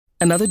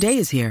Another day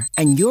is here,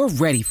 and you're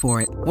ready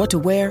for it. What to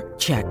wear?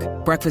 Check.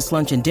 Breakfast,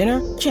 lunch, and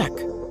dinner? Check.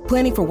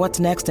 Planning for what's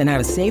next and how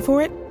to save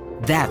for it?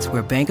 That's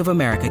where Bank of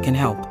America can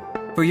help.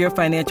 For your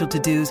financial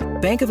to-dos,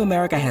 Bank of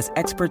America has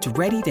experts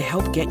ready to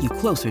help get you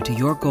closer to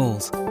your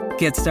goals.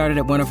 Get started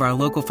at one of our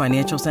local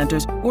financial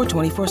centers or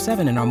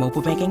 24/7 in our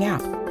mobile banking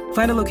app.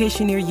 Find a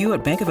location near you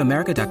at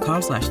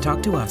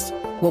bankofamerica.com/talktous.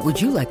 What would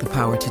you like the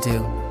power to do?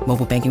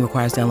 Mobile banking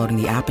requires downloading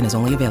the app and is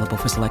only available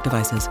for select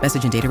devices.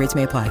 Message and data rates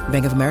may apply.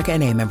 Bank of America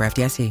N.A., member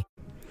FDIC.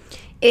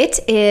 It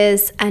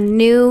is a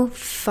new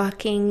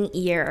fucking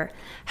year.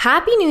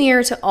 Happy New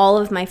Year to all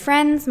of my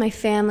friends, my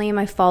family,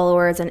 my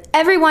followers, and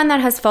everyone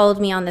that has followed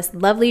me on this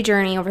lovely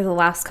journey over the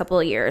last couple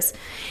of years.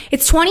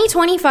 It's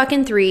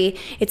 2023.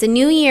 It's a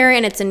new year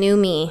and it's a new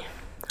me.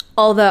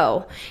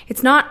 Although,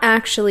 it's not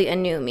actually a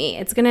new me.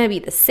 It's going to be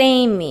the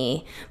same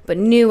me, but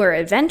newer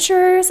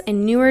adventures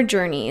and newer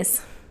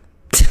journeys.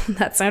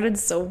 That sounded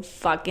so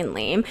fucking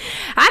lame.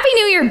 Happy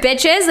New Year,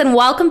 bitches, and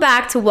welcome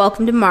back to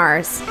Welcome to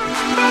Mars.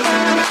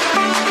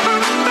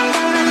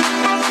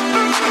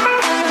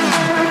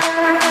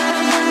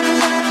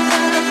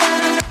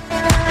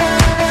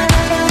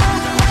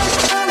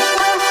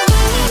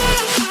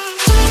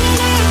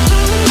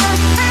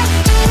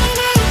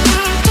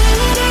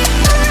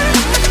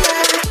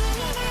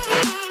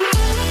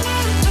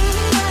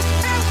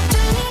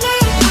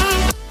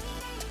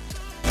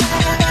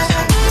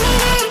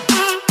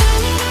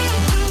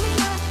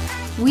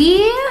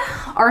 We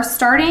are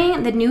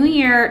starting the new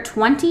year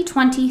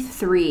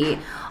 2023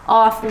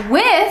 off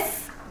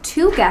with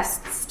two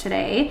guests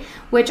today,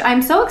 which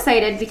I'm so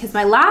excited because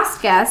my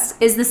last guest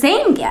is the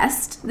same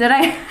guest that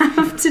I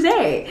have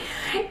today.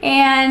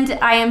 And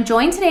I am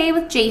joined today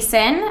with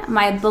Jason,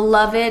 my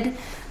beloved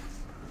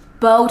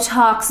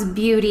Botox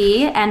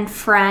beauty and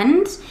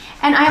friend.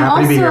 And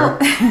I'm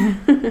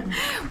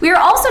we are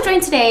also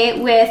joined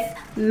today with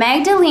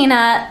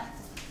Magdalena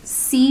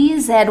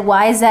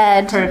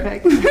CZYZ.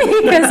 Perfect.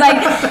 Because I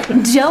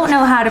don't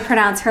know how to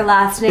pronounce her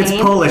last name. It's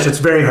Polish. It's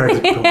very hard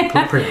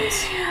to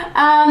pronounce.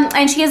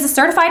 And she is a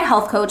certified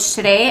health coach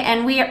today.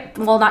 And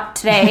not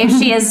today.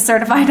 She is a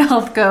certified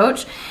health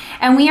coach.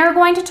 And we are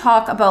going to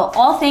talk about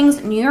all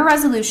things New Year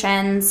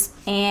resolutions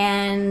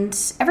and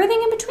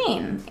everything in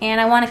between. And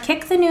I want to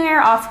kick the New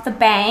Year off with a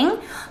bang.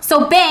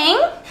 So bang.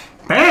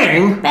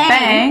 Bang.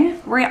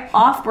 Bang. We're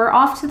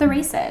off to the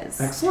races.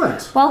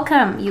 Excellent.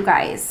 Welcome, you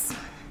guys.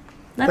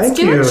 Let's Thank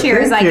do you. a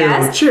cheers, Thank I you.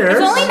 guess. Cheers.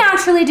 It's only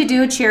naturally to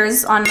do a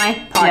cheers on my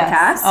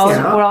podcast. Yes.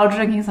 We're all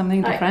drinking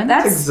something different.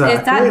 Exactly. Is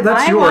that That's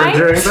my your wine?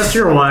 drink. That's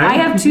your wine. I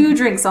have 2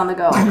 drinks on the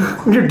go.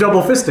 You're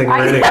double fisting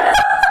already.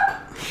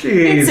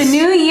 Jeez. It's a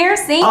new year,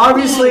 same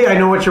Obviously, I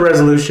know what your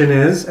resolution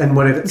is and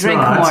what it's Drink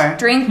not. more.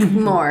 Drink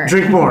more.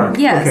 Drink more.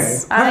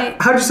 Yes. Okay.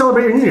 How'd you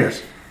celebrate your New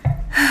Year's?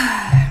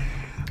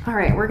 All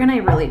right, we're going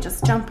to really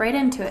just jump right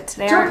into it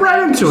today. Jump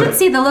right into You it. should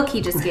see the look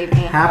he just gave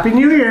me. Happy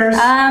New Year's.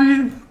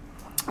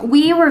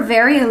 We were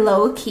very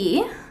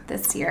low-key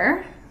this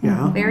year.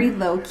 Yeah. Very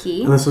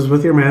low-key. And this was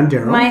with your man,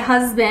 Daryl. My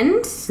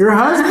husband. Your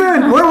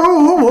husband.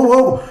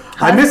 Whoa.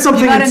 I missed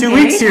something got in 2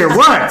 engaged? weeks here.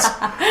 What?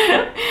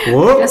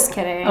 Whoa. Just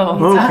kidding.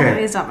 Oh, okay.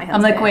 He's not my husband.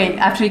 I'm like, wait,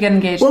 after you get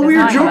engaged, Well, we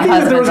were it's not joking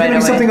your that there was husband going to be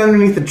right something away.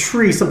 underneath the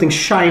tree, something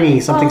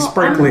shiny, something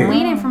sparkly. I'm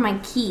waiting for my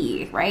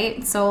key,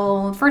 right?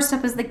 So first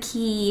step is the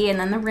key and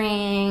then the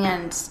ring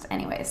and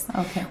anyways.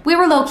 Okay. We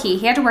were low key.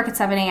 He had to work at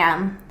 7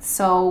 a.m.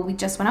 So we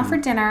just went out for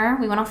dinner.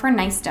 We went out for a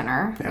nice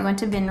dinner. Yeah. We went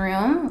to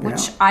Vinroom,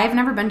 which Yeah. I've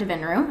never been to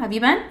Vinroom. Have you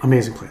been?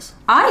 Amazing place.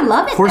 I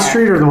love it 4th there.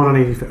 Street or the one on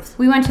 85th?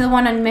 We went to the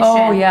one on Mission.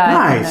 Oh, yeah.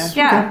 I've been Nice.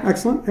 there. Yeah. Okay,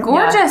 excellent. Yeah.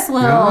 Gorgeous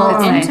little Yeah. It's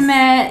nice.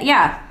 intimate.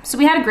 Yeah. So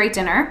we had a great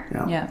dinner.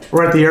 Yeah.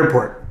 We're at the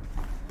airport.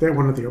 They have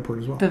one at the airport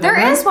as well. There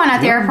is one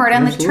at the Yeah, airport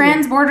on the absolutely.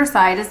 trans-border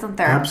side, isn't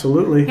there?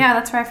 Absolutely. Yeah,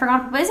 that's right. I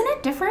forgot. But isn't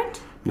it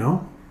different?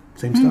 No.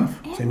 Same stuff.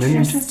 Same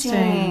menus.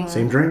 Interesting.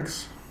 Same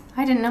drinks.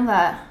 I didn't know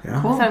that. Yeah.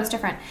 I thought it was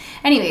different.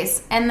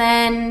 Anyways, and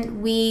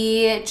then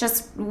we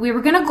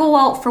were going to go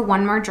out for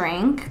one more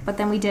drink, but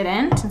then we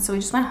didn't. And so we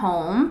just went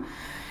home.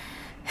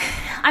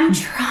 I'm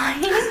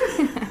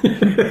trying.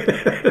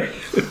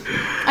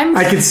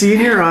 I can see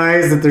in your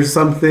eyes that there's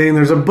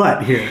a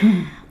but here.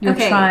 You're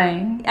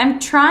trying. I'm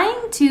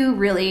trying to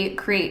really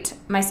create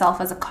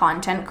myself as a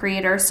content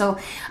creator. So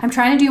I'm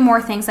trying to do more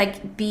things I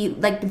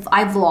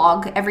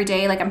vlog every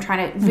day. Like I'm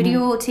trying to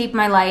videotape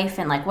my life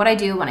and like what I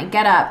do when I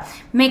get up,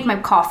 make my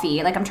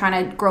coffee. Like I'm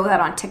trying to grow that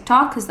on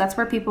TikTok because that's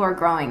where people are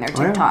growing their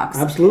Oh, yeah. TikToks.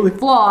 Absolutely.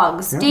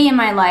 Vlogs, Yeah. day in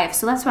my life.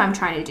 So that's what I'm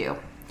trying to do.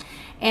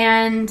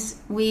 And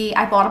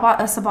I bought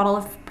us a bottle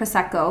of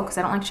Prosecco because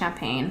I don't like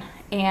champagne.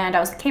 And I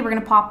was like, okay, we're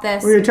going to pop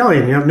this. Well, you're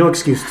Italian. You have no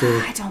excuse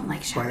to I don't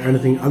like buy champagne.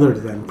 anything other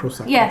than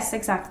Prosecco. Yes,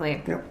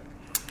 exactly. Yep.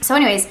 So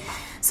anyways,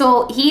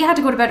 so he had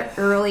to go to bed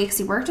early because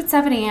he worked at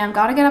 7 a.m.,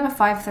 got to get up at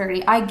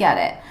 5:30. I get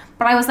it.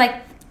 But I was like,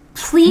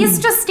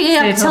 please just stay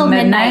up till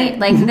midnight.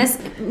 Like this,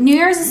 New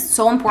Year's is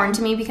so important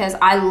to me because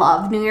I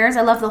love New Year's.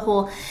 I love the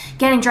whole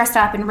getting dressed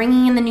up and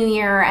ringing in the new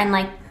year and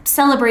like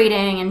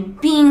celebrating and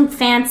being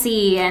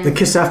fancy and The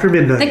kiss after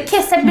midnight. the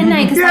kiss at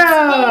midnight because that's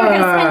who you're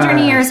going to spend your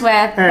New Year's with.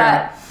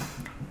 Yeah. But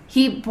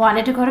he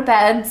wanted to go to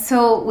bed,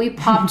 so we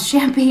popped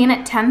champagne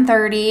at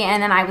 10:30,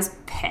 and then I was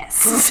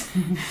pissed.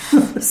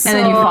 And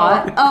then you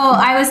fought? Oh,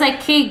 I was like,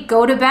 okay,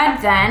 go to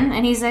bed then.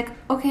 And he's like,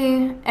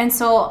 okay. And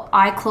so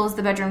I closed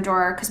the bedroom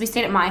door because we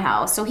stayed at my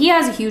house. So he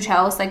has a huge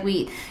house. Like,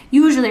 we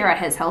usually are at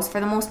his house for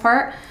the most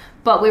part,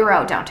 but we were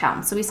out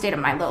downtown. So we stayed at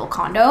my little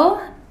condo.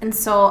 And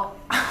so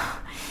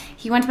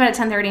he went to bed at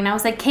 10:30, and I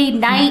was like, okay,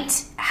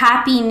 night,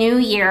 Happy New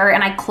Year.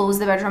 And I closed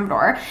the bedroom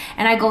door,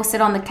 and I go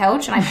sit on the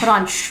couch, and I put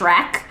on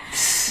Shrek.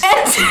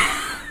 And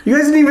You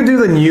guys didn't even do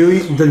the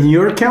New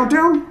Year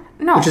countdown?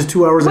 no. Which is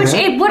 2 hours Which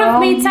ahead? it would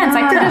have made sense.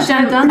 I could have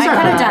done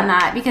Exactly.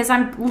 that because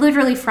I'm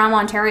literally from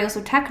Ontario,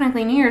 so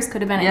technically New Year's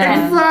could have been at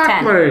 10.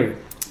 Exactly.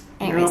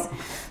 Anyways,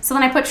 so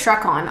then I put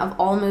Shrek on, of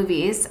all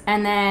movies,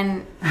 and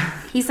then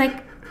he's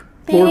like,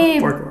 Four.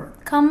 babe,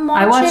 come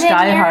watch I watched it in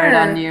Die here. Hard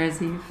on New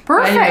Year's Eve.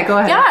 Perfect. Anyway, go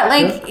ahead. Yeah,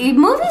 like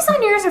movies on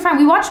New Year's are fine.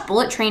 We watched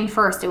Bullet Train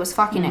first. It was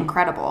fucking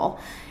incredible.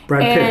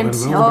 Brad Pitt. And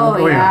wasn't it? oh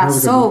that yeah, was a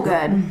good so one.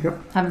 good.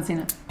 Yep. Haven't seen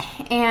it.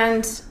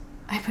 And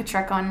I put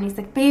Shrek on, and he's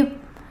like, babe,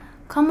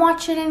 come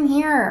watch it in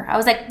here. I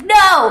was like,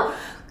 no,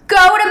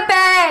 go to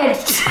bed.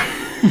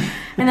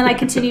 And then I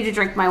continued to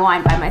drink my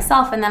wine by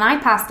myself, and then I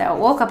passed out,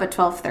 woke up at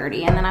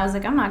 12:30, and then I was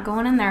like, I'm not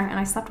going in there, and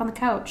I slept on the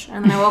couch.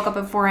 And then I woke up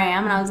at 4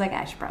 a.m., and I was like,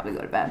 I should probably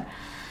go to bed.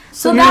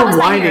 So that was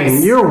my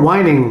Year's. You were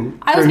whining.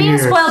 I was for being a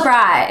New spoiled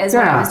brat is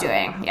what Yeah. I was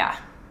doing. Yeah.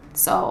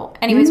 So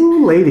anyways,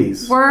 Ooh,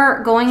 ladies.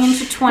 we're going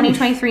into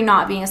 2023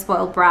 not being a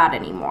spoiled brat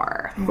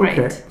anymore. Right.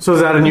 Okay. So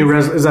is that a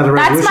resolution?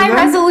 That's my then?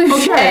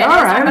 resolution. Okay, all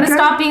is right. I'm going to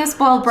okay. stop being a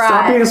spoiled brat.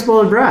 Stop being a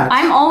spoiled brat.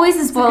 I'm always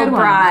a spoiled good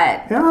one.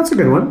 brat. Yeah, that's a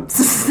good one.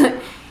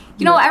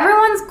 You know,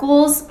 everyone's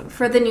goals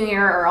for the new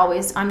year are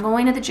always, I'm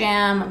going to the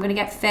gym, I'm going to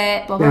get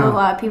fit, blah, blah, Yeah. blah,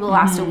 blah. People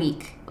last a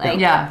week. Like,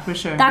 Yeah, for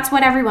sure. that's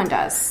what everyone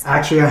does.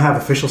 Actually, I have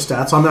official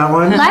stats on that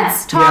one.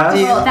 Let's talk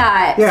Yes. about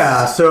that.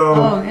 Yeah, so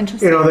Oh,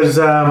 interesting. you know, there's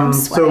so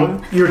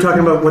sweating. you were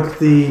talking about what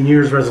the New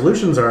Year's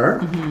resolutions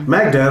are,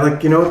 Magda.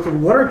 Like, you know,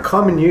 what are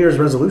common New Year's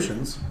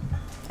resolutions?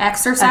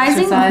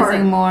 Exercising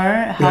more.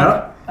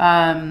 Help.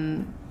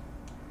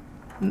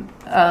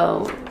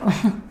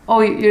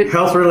 You're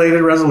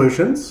Health-related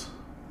resolutions.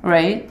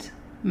 right.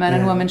 Men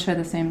and Yeah. women share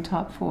the same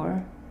top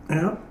 4.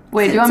 Yeah.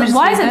 Wait, do you want me to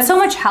Why say is it this? so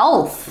much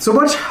health? So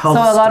much health.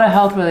 So a lot stuff. of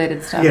health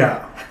related stuff. Yeah.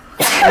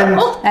 And,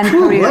 And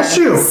Ooh, career. bless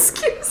you.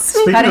 Excuse me.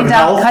 Speaking Cutting of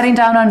down, health, cutting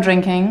down on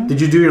drinking. did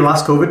you do your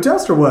last COVID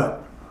test or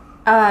what?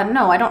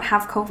 No, I don't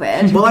have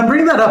COVID. Well, I'm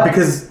bringing that up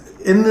because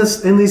in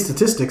these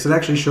statistics, it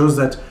actually shows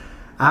that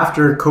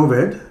after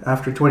COVID,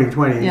 after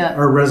 2020, Yeah.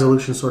 our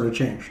resolutions sort of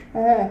changed,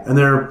 and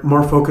they're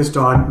more focused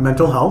on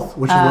mental health,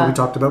 which is what we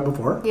talked about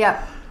before, Yeah.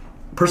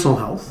 personal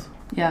health,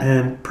 Yeah.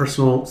 and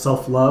personal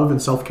self-love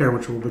and self-care,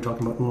 which we'll be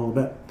talking about in a little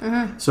bit.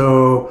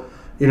 So,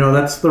 you know,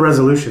 that's the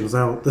resolutions.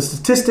 Now, the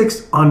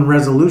statistics on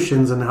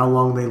resolutions and how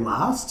long they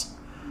last.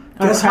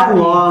 Guess how crappy.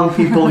 long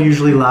people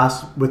usually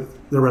last with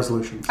their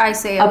resolutions? I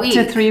say a Up week.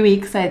 to 3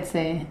 weeks, I'd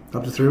say.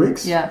 Up to 3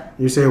 weeks? Yeah.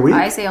 You say a week?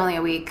 I say only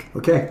a week.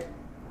 Okay.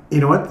 You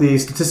know what? The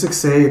statistics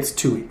say it's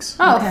 2 weeks.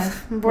 Oh, Okay.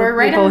 we're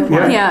right both in.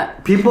 won. Yeah.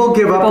 People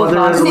give up both on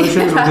their lost.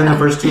 resolutions within the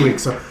first 2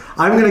 weeks. So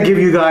I'm going to give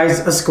you guys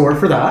a score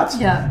for that.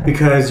 Yeah.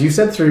 Because you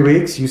said 3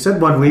 weeks, you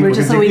said 1 week. We're We're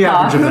just gonna a take the week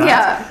average of off. that.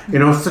 Yeah. You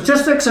know,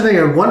 statistics, and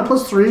then 1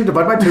 plus 3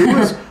 divided by 2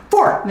 is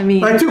 4. The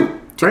mean. By 2.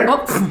 Right?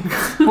 Whoops.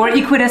 Or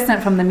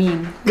equidistant from the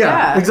mean. Yeah,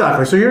 Yeah.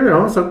 exactly. So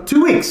you're, so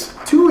 2 weeks.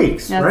 2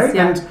 weeks, Yes, right?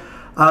 yeah. And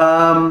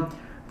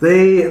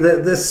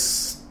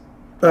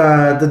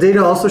the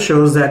data also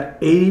shows that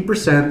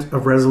 80%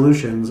 of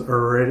resolutions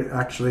are already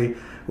actually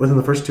within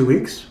the first 2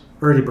 weeks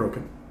already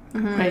broken.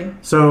 Right.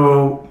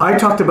 So I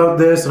talked about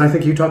this, and I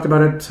think you talked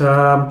about it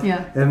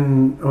Yeah.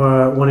 in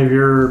one of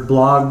your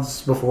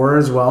blogs before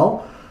as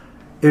well.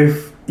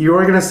 If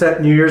you're going to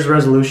set New Year's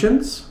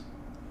resolutions,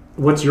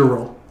 what's your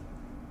rule?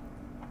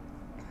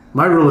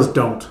 My rule is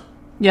don't,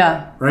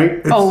 Yeah. right?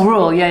 It's,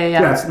 Rule. Yeah.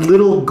 yeah, it's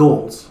little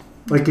goals.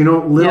 Like, you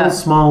know, little Yeah.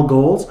 small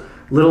goals,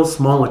 little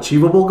small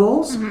achievable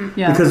goals.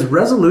 Yeah. Because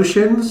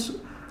resolutions,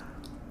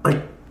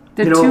 like,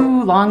 They're you know,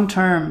 too long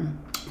term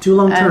too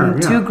long term.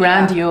 and yeah. too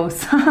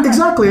grandiose.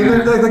 Exactly.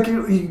 And like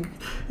you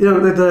know,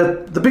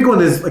 the big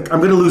one is like, I'm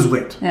going to lose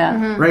weight.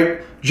 Yeah. Right?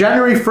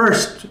 January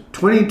 1st,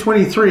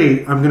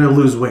 2023, I'm going to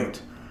lose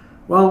weight.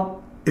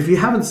 Well, if you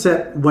haven't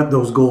set what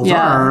those goals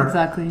Yeah, are,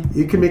 exactly.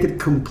 you can make it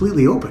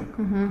completely open,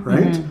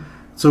 right?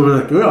 So we're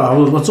like, yeah,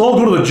 well, let's all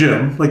go to the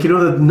gym. Like, you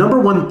know, the number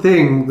one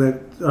thing that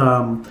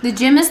The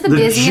gym is the the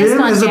busiest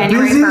gym on is the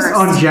January busiest 1st.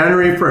 on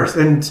January 1st.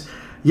 And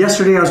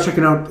yesterday I was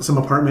checking out some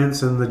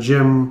apartments, and the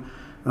gym,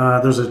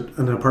 there's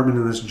an apartment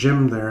in this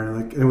gym there, and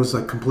like it was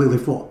like completely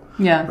full.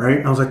 Yeah. Right?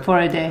 And I was like, For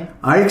a day.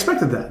 I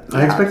expected that.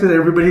 I expected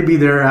everybody to be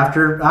there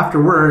after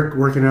work,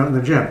 working out in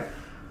the gym.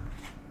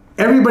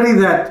 Everybody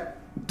that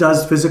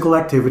does physical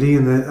activity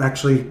and that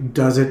actually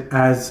does it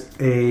as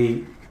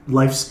a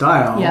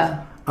lifestyle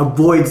Yeah.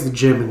 avoids the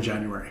gym in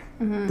January.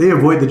 They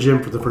avoid the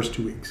gym for the first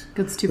 2 weeks.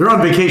 Good stupid. They're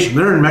on vacation.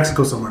 They're in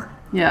Mexico somewhere,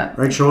 Yeah.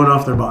 right? Showing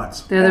off their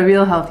bods. They're the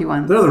real healthy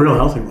ones. They're the real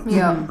healthy ones.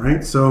 Yeah.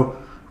 Right? So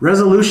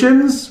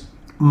resolutions,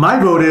 my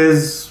vote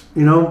is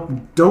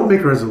don't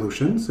make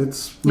resolutions.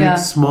 It's make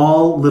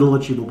small, little,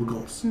 achievable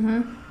goals.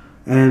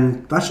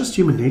 And that's just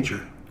human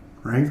nature,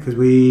 right? Because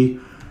we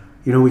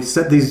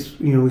set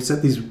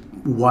these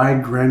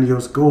wide,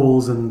 grandiose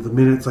goals, and the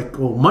minute it's like,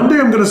 oh, Monday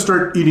I'm going to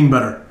start eating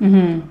better.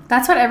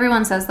 That's what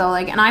everyone says, though.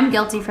 Like, and I'm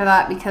guilty for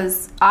that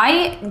because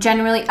I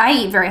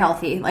eat very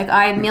healthy. Like,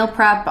 I meal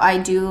prep. I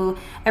do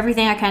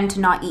everything I can to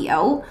not eat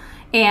out.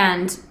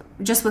 And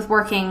just with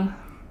working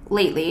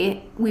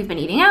lately, we've been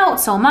eating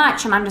out so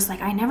much, and I'm just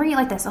like, I never eat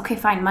like this. Okay,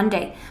 fine,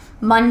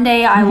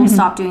 Monday I will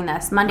stop doing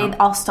this. Monday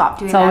I'll stop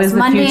doing this.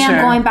 Monday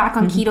I'm going back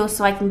on keto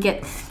so I can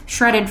get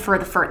shredded for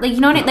the first. Like, you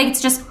know what I mean? Like,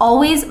 it's just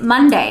always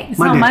Monday. It's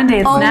not Monday,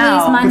 it's always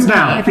now. Monday. It's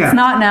now. If it's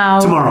not now,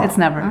 tomorrow. It's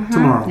never.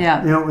 Tomorrow.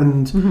 Yeah.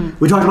 And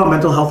we talked about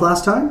mental health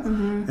last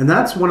time, and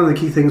that's one of the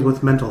key things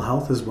with mental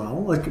health as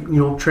well. Like,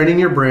 training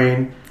your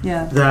brain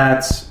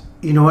that,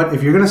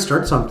 if you're going to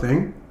start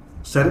something,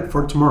 set it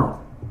for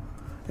tomorrow.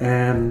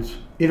 And,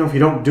 if you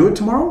don't do it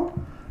tomorrow,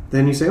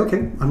 then you say, okay,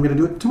 I'm going to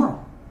do it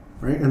tomorrow.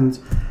 Right? And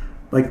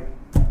like,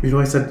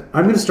 I said,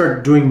 I'm going to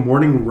start doing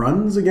morning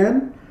runs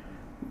again,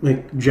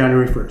 like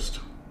January 1st.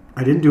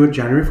 I didn't do it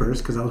January 1st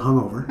because I was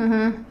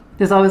hungover.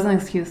 There's always an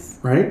excuse.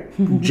 Right?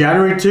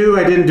 January 2,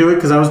 I didn't do it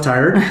because I was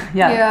tired.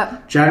 Yeah.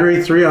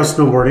 January 3, I was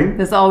snowboarding.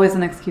 There's always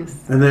an excuse.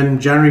 And then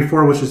January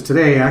 4, which is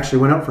today, I actually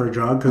went out for a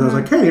jog because I was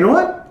like, hey, you know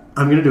what?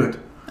 I'm going to do it.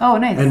 Oh,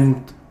 nice.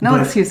 And no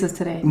excuses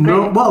today.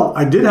 No, Great. well,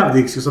 I did have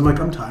the excuse. I'm like,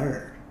 I'm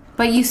tired.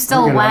 But you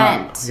still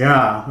went.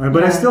 Yeah,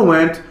 but I still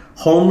went.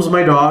 Holmes,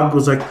 my dog,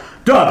 was like,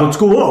 Dog, let's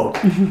go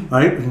out.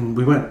 Right? And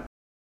we went.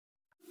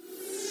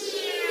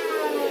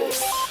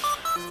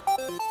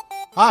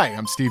 Hi,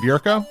 I'm Steve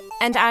Yerko.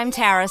 And I'm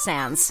Tara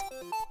Sands.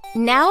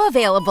 Now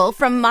available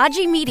from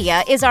Maji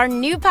Media is our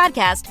new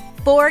podcast,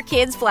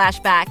 4Kids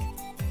Flashback.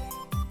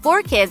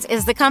 4Kids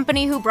is the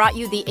company who brought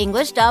you the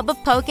English dub of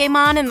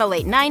Pokemon in the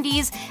late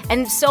 90s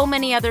and so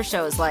many other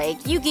shows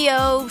like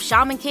Yu-Gi-Oh!,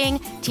 Shaman King,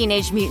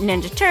 Teenage Mutant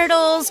Ninja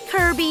Turtles,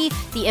 Kirby,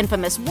 the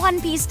infamous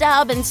One Piece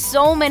dub, and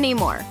so many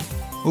more.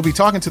 We'll be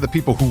talking to the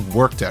people who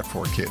worked at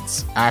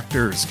 4Kids.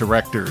 Actors,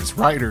 directors,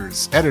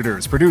 writers,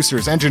 editors,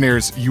 producers,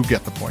 engineers, you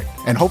get the point.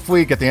 And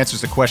hopefully get the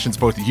answers to questions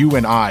both you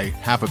and I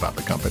have about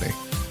the company.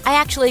 I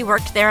actually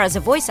worked there as a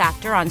voice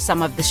actor on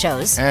some of the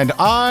shows. And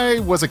I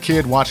was a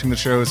kid watching the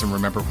shows and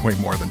remember way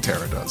more than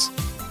Tara does.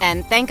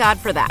 And thank God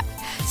for that.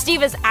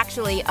 Steve is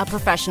actually a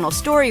professional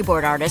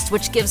storyboard artist,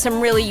 which gives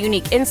some really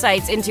unique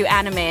insights into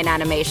anime and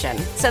animation.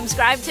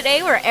 Subscribe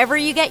today wherever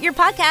you get your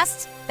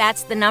podcasts.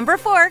 That's the number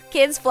 4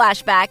 Kids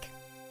Flashback.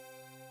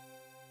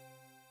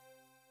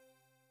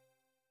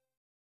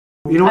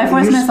 I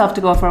forced myself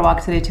to go for a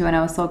walk today too, and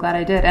I was so glad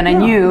I did. And I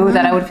knew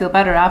that I would feel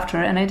better after,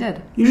 and I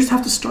did. You just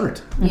have to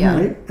start. Yeah.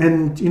 Right?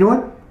 And you know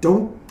what?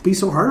 Don't be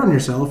so hard on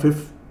yourself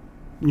if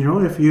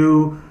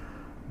you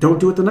don't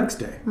do it the next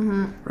day.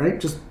 Right?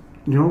 Just,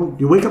 you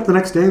wake up the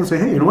next day and say,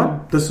 hey, you know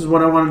what? This is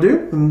what I want to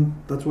do, and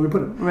that's where we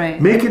put it.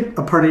 Right. Make it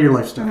a part of your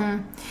lifestyle.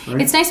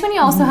 Right? It's nice when you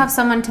also have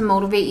someone to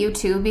motivate you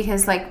too,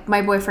 because like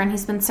my boyfriend,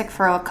 he's been sick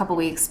for a couple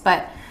weeks,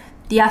 but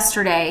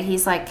yesterday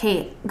he's like,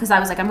 hey, because I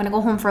was like, I'm going to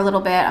go home for a little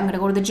bit. I'm going to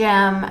go to the gym.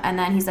 And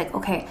then he's like,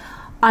 okay,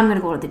 I'm going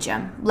to go to the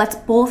gym. Let's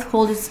both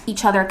hold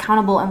each other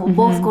accountable and we'll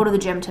both go to the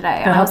gym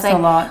today. That and I was helps like,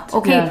 a lot.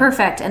 Okay,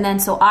 perfect. And then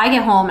so I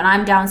get home and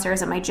I'm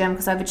downstairs at my gym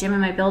because I have a gym in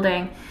my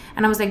building.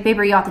 And I was like, babe,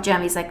 are you at the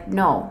gym? He's like,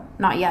 no,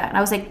 not yet. And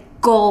I was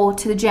like, go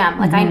to the gym.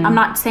 Like, I'm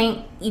not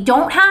saying you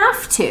don't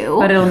have to.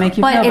 But it'll make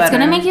you feel better. But it's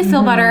going to make you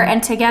feel better.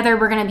 And together,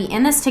 we're going to be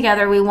in this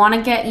together. We want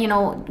to get,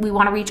 we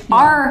want to reach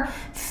our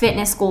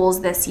fitness goals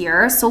this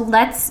year. So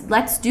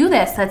let's do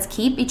this. Let's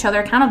keep each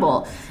other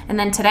accountable. And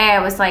then today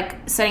I was like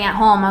sitting at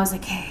home. I was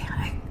like, hey,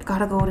 I got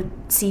to go to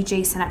see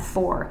Jason at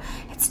 4.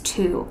 It's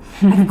 2.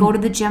 I could go to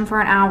the gym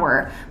for an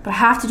hour, but I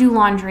have to do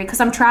laundry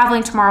because I'm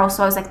traveling tomorrow.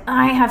 So I was like,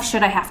 I have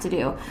shit I have to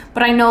do.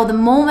 But I know the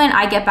moment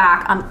I get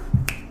back, I'm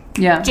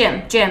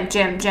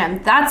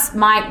gym. That's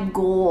my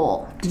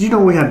goal. Did you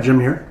know we had a gym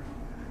here?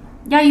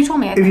 Yeah, you told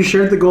me. If you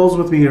shared the goals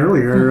with me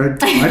earlier, I'd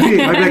be like,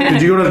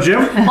 did you go to the gym?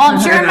 Well,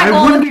 I'm sharing my I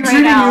goal wouldn't with be you right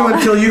treating now. you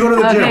until you go to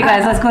the gym. Okay,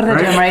 guys, let's go to the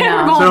gym right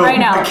now. We're going right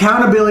now.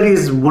 Accountability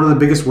is one of the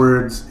biggest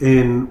words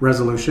in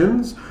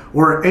resolutions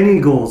or any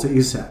goals that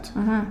you set.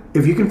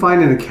 If you can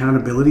find an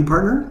accountability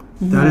partner,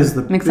 that is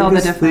the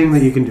biggest thing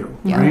that you can do,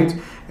 right?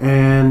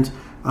 And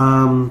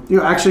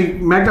actually,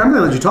 Magda, I'm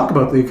going to let you talk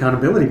about the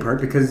accountability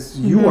part because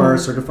you are a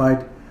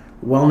certified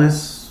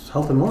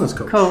health and wellness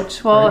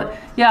coach. Well, right?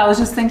 I was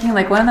just thinking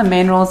like one of the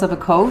main roles of a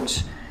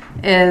coach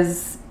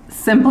is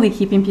simply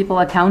keeping people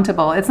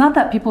accountable. It's not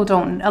that people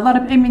don't,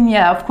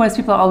 of course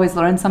people always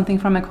learn something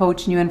from a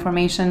coach, new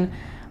information,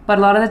 but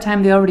a lot of the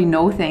time they already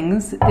know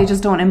things, they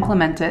just don't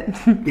implement it.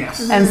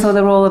 Yes. And so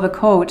the role of a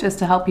coach is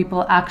to help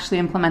people actually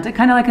implement it,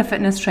 kind of like a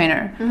fitness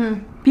trainer.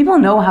 People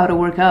know how to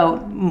work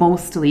out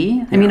mostly.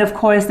 Yeah. I mean, of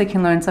course they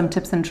can learn some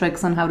tips and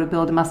tricks on how to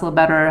build muscle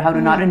better, how to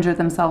not injure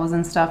themselves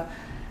and stuff.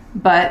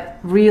 But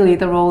really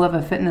the role of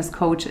a fitness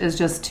coach is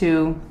just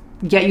to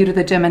get you to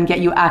the gym and get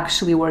you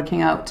actually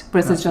working out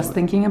versus just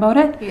thinking about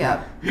it.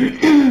 Yeah.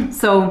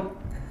 So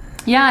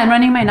Yeah, I'm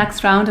running my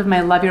next round of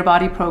my Love Your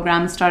Body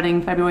program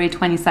starting February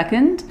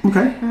 22nd.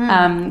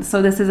 Okay.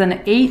 So this is an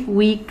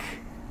 8-week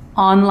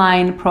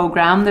online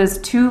program. There's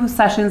 2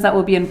 sessions that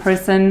will be in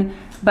person,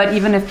 but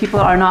even if people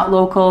are not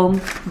local,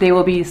 they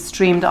will be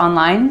streamed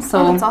online.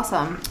 So that's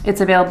awesome.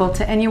 It's available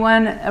to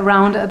anyone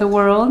around the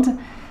world.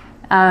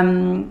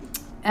 And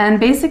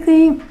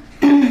basically,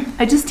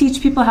 I just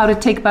teach people how to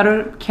take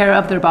better care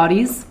of their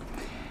bodies.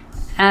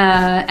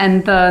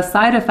 And the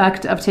side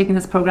effect of taking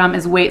this program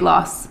is weight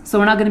loss. So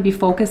we're not going to be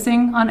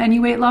focusing on any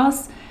weight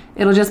loss.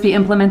 It'll just be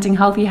implementing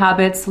healthy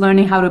habits,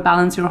 learning how to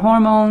balance your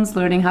hormones,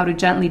 learning how to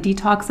gently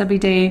detox every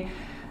day.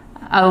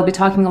 I will be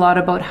talking a lot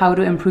about how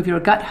to improve your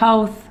gut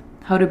health,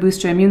 how to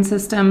boost your immune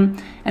system.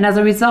 And as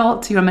a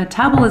result, your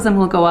metabolism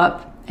will go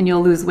up and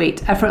you'll lose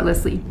weight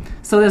effortlessly.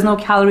 So there's no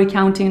calorie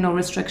counting, no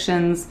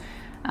restrictions.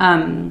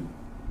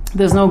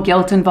 There's no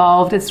guilt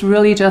involved. It's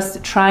really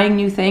just trying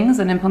new things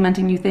and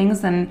implementing new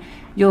things, and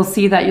you'll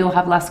see that you'll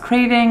have less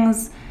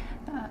cravings,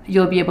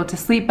 you'll be able to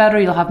sleep better,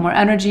 you'll have more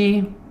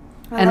energy.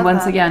 And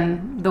once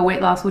again, the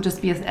weight loss will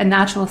just be a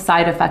natural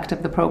side effect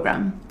of the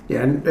program.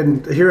 Yeah,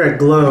 and here at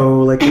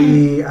Glow, like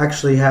we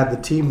actually had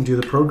the team do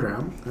the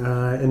program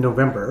in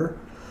November.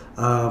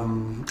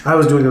 I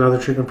was doing another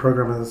treatment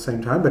program at the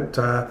same time, but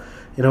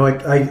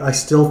I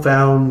still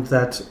found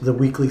that the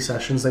weekly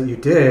sessions that you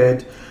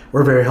did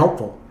were very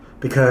helpful.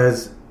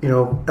 Because,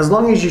 as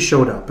long as you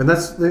showed up, and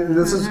this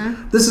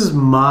is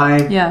my,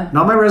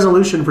 not my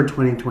resolution for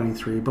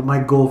 2023, but my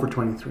goal for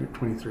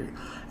 2023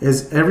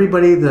 is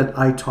everybody that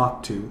I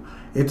talk to,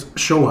 it's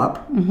show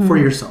up for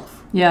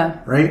yourself. Yeah.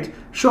 Right?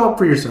 Show up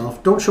for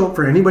yourself. Don't show up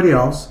for anybody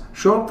else.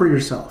 Show up for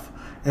yourself.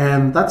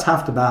 And that's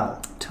half the battle.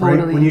 Totally.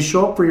 Right? When you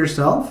show up for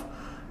yourself,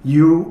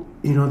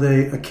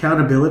 the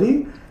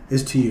accountability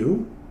is to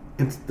you.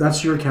 And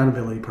that's your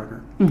accountability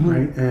partner.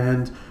 Right?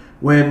 And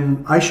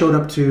when I showed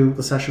up to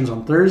the sessions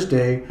on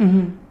Thursday,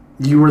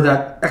 you were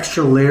that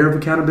extra layer of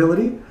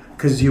accountability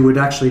because you would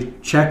actually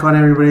check on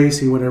everybody,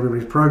 see what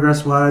everybody's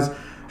progress was.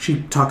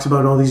 She talks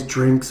about all these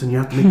drinks, and you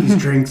have to make these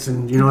drinks,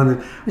 and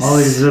and all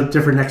these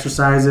different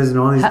exercises, and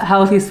all these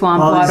healthy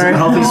swamp water.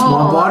 Healthy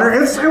swamp water.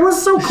 It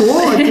was so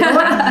cool. Like, you know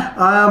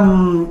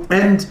what?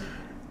 And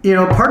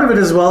part of it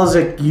as well is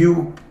like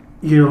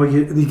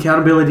the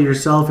accountability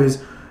yourself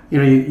is.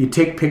 You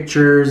take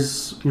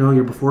pictures,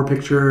 your before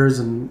pictures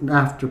and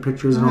after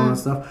pictures and all that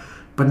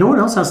stuff, but no one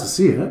else has to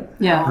see it.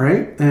 Yeah.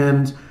 Right?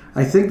 And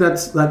I think that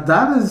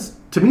is,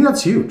 to me,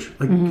 that's huge.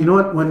 Like, you know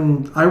what?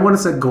 When I want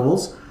to set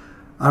goals,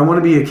 I want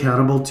to be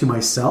accountable to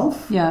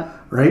myself. Yeah.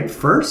 Right?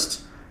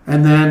 First.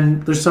 And then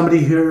there's somebody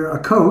here, a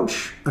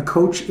coach. A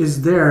coach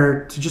is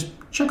there to just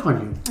check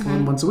on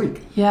you once a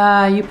week.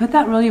 Yeah, you put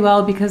that really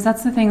well, because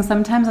that's the thing.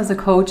 Sometimes as a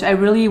coach, I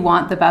really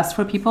want the best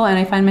for people, and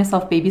I find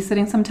myself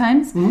babysitting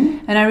sometimes.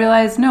 And I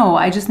realize, no,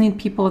 I just need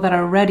people that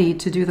are ready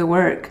to do the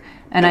work,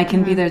 and I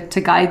can be there to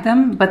guide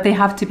them, but they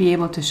have to be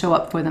able to show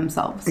up for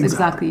themselves.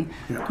 Exactly.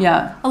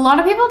 Yeah. A lot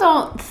of people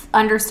don't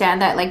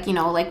understand that, like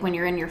when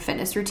you're in your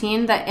fitness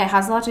routine, that it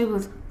has a lot to do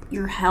with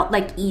your health,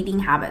 like eating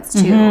habits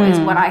too, is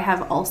what I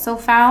have also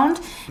found.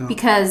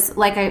 Because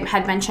like I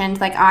had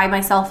mentioned, like I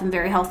myself am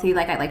very healthy,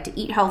 like I like to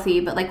eat healthy,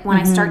 but like when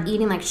I start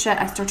eating like shit,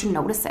 I start to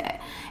notice it,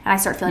 and I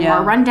start feeling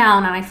more run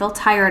down, and I feel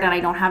tired, and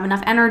I don't have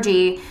enough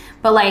energy.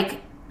 But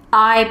like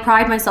I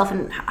pride myself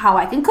in how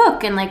I can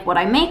cook and like what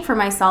I make for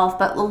myself,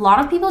 but a lot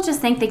of people just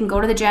think they can go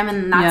to the gym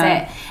and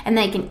that's it, and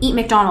they can eat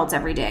McDonald's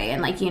every day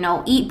and like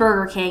eat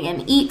Burger King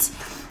and eat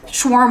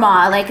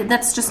shawarma. Like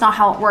that's just not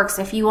how it works.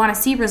 If you want to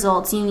see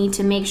results, you need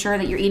to make sure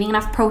that you're eating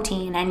enough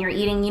protein and you're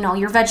eating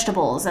your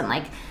vegetables, and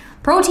like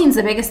protein's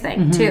the biggest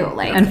thing too,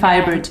 like, and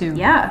fiber too.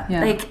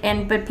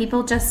 But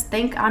people just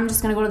think I'm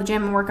just gonna go to the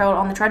gym and work out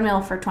on the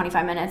treadmill for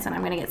 25 minutes and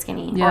I'm gonna get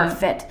skinny or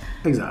fit.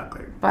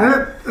 Exactly.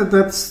 But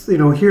that's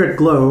here at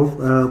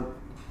Glow,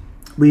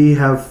 we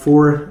have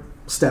 4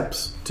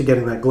 steps to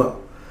getting that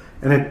glow,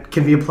 and it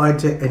can be applied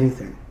to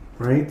anything,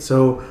 right?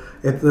 So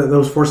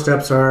those 4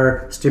 steps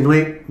are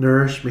stimulate,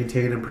 nourish,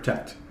 maintain, and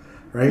protect,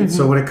 right?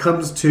 So when it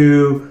comes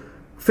to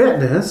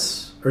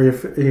fitness, or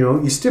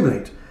you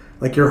stimulate,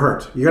 like your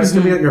heart. You got to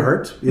stimulate your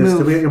heart. You got to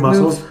stimulate your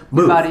muscles.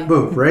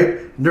 Move,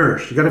 right?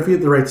 Nourish. You got to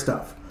feed the right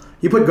stuff.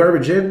 You put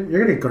garbage in,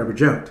 you're going to get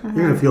garbage out. You're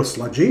going to feel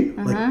sludgy,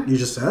 like you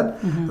just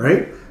said,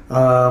 right?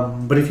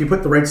 But if you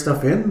put the right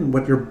stuff in,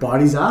 what your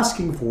body's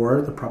asking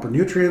for, the proper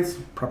nutrients,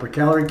 proper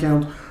calorie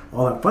count,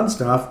 all that fun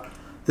stuff,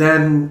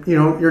 then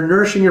you're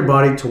nourishing your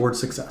body towards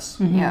success.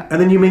 And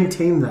then you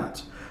maintain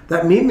that.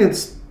 That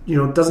maintenance,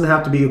 doesn't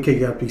have to be okay.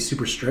 You have to be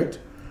super strict.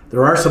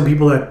 There are some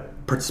people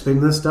that participate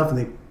in this stuff and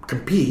they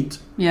compete.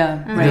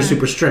 And they're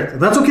super strict,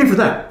 and that's okay for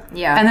them.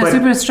 And they're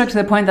super strict to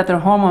the point that their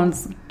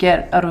hormones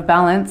get out of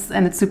balance,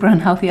 and it's super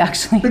unhealthy,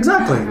 actually.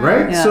 Exactly,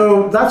 right?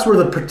 So that's where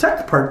the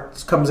protect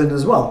part comes in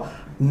as well.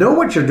 Know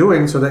what you're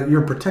doing so that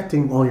you're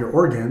protecting all your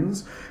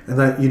organs, and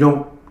that you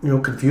don't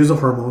confuse the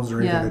hormones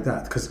or anything like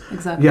that. Because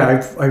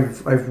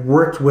I've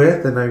worked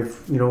with, and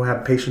I've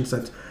had patients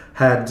that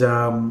had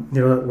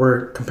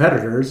were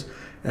competitors,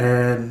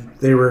 and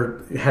they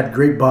had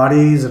great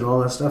bodies and all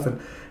that stuff,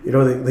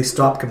 they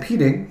stop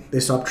competing, they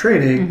stop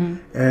training,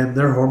 and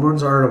their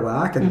hormones are out of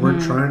whack, and we're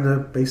trying to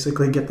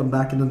basically get them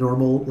back into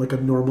normal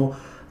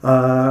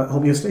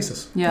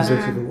homeostasis. Yeah. Is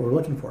basically what we're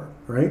looking for,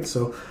 right?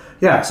 So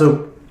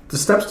the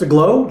steps to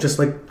glow, just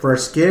like for our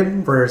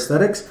skin, for our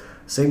aesthetics,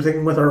 same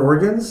thing with our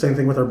organs, same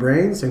thing with our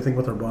brains, same thing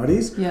with our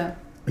bodies. Yeah.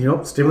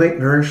 Stimulate,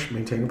 nourish,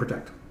 maintain, and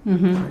protect.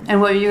 Mm-hmm.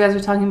 And what you guys were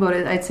talking about,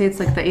 I'd say it's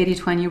like the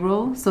 80-20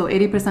 rule. So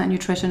 80%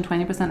 nutrition,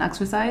 20%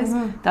 exercise.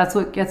 That's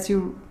what gets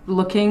you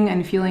looking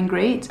and feeling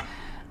great.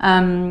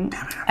 And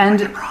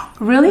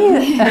really,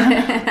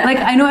 like,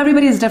 I know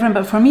everybody is different,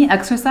 but for me,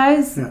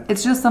 exercise,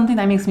 it's just something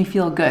that makes me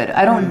feel good.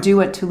 I don't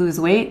do it to lose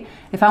weight.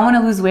 If I want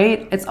to lose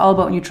weight, it's all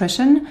about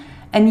nutrition.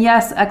 And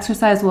yes,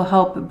 exercise will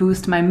help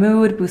boost my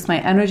mood, boost my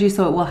energy,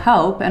 so it will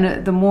help.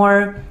 And the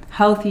more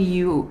healthy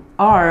you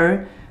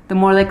are, the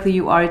more likely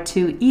you are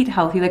to eat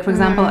healthy. Like, for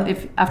example,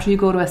 if after you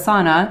go to a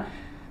sauna,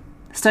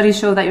 studies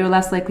show that you're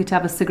less likely to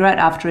have a cigarette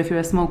after if you're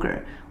a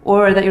smoker,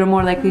 or that you're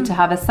more likely to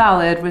have a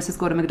salad versus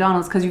go to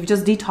McDonald's because you've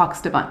just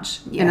detoxed a bunch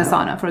in a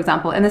sauna, for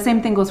example. And the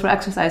same thing goes for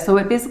exercise. So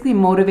it basically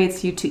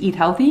motivates you to eat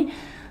healthy.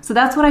 So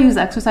that's what I use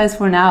exercise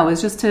for now, is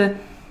just to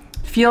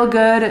feel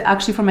good.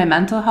 Actually, for my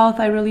mental health,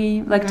 I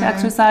really like to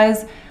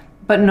exercise,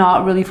 but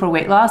not really for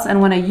weight loss.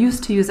 And when I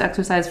used to use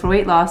exercise for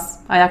weight loss,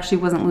 I actually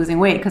wasn't losing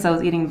weight because I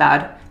was eating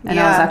bad. And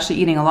I was actually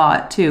eating a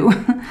lot too.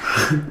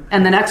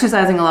 And then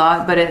exercising a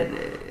lot, but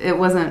it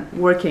wasn't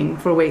working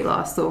for weight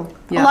loss. So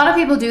a lot of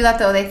people do that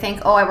though. They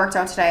think, I worked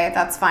out today,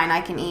 that's fine, I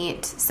can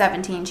eat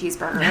 17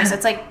 cheeseburgers.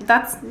 It's like,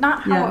 that's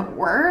not how it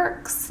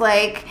works.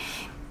 Like,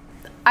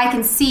 I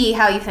can see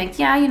how you think,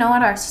 you know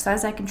what,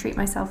 exercise, I can treat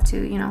myself to,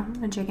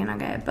 a chicken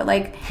nugget. But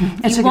like,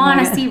 if you want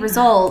to see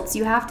results,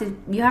 you have to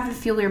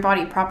fuel your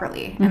body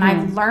properly. And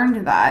I've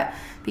learned that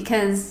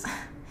because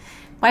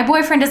my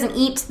boyfriend doesn't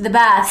eat the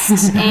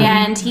best,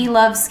 and he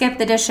loves Skip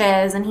the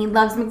Dishes, and he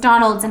loves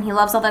McDonald's, and he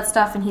loves all that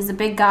stuff, and he's a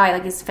big guy,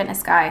 like he's a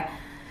fitness guy.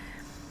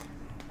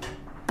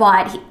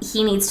 But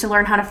he needs to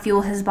learn how to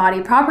fuel his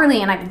body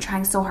properly, and I've been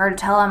trying so hard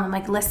to tell him, I'm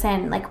like,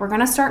 listen, like, we're going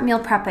to start meal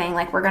prepping,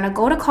 like, we're going to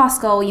go to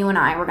Costco, you and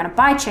I, we're going to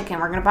buy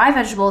chicken, we're going to buy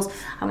vegetables,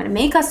 I'm going to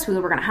make us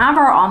food, we're going to have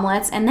our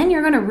omelets, and then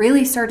you're going to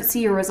really start to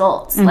see your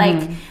results.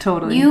 Like,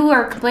 totally. You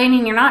are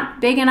complaining you're not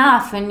big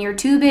enough, and you're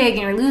too big,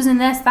 and you're losing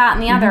this, that,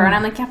 and the other, and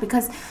I'm like,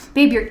 because,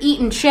 babe, you're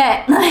eating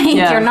shit. Like,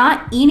 you're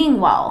not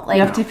eating well. Like,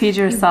 you have to feed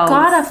yourself. You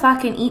gotta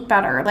fucking eat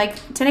better.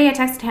 Like, today I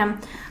texted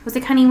him, I was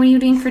like, honey, what are you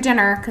doing for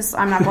dinner? Because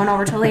I'm not going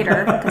over till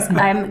later. Because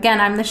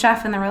I'm the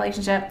chef in the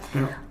relationship.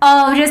 Yeah.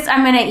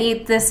 I'm going to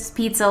eat this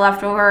pizza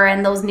left over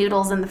and those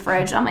noodles in the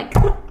fridge. I'm like,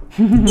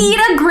 eat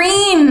a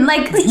green.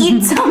 Like,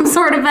 eat some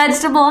sort of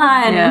vegetable,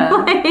 hun. Yeah.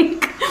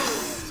 Like,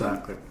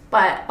 exactly.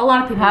 But a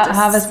lot of people just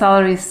have a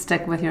celery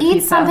stick with your eat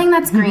pizza. Eat something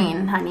that's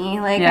green, honey.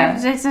 Like,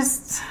 it's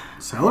just...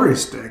 Celery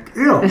stick.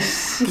 Ew.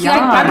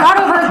 I brought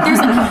over.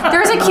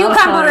 There's a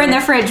cucumber in the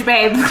fridge,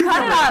 babe.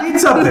 Cut it up.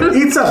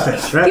 Eat something.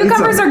 Right?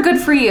 Cucumbers are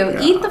good for you.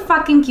 Yeah. Eat the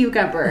fucking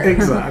cucumber.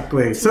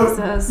 Exactly. So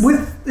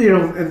with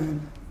and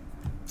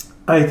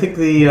I think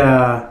the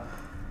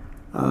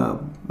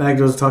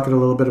Magda was talking a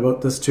little bit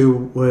about this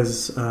too.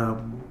 Was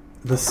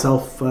the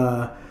self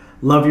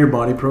love your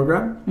body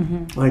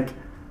program? Like,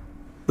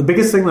 the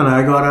biggest thing that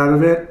I got out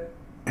of it,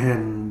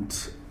 and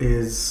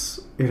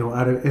is, in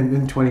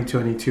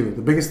 2022,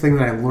 the biggest thing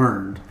that I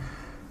learned,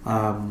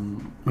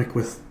 like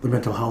with the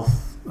mental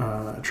health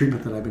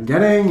treatment that I've been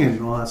getting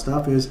and all that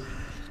stuff, is,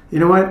 you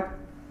know what?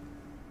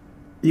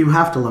 You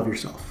have to love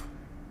yourself,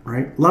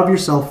 right? Love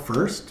yourself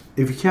first.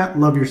 If you can't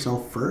love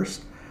yourself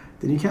first,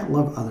 then you can't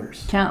love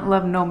others. Can't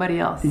love nobody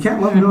else. You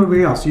can't love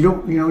nobody else. You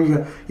don't.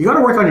 You got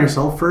to work on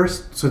yourself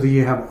first, so that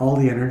you have all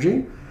the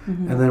energy,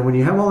 and then when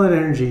you have all that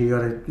energy, you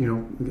got to,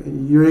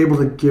 you're able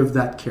to give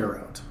that care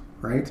out.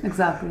 Right?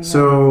 Exactly. Yeah.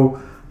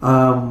 So,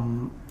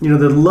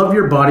 the Love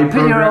Your Body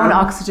program. Put your own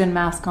oxygen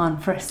mask on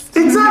first.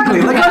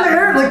 Exactly. Like, on the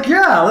air,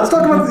 let's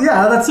talk about,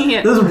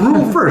 there's a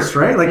rule first,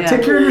 right? Like,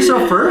 take care of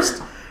yourself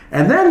first,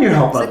 and then you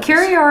help others.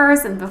 Secure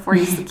yours and before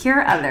you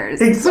secure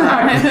others.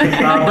 Exactly.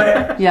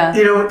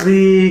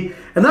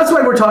 And that's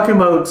why we're talking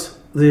about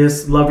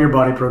this Love Your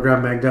Body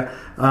program, Magda,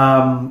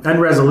 and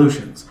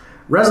resolutions.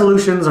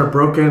 Resolutions are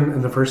broken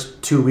in the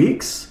first 2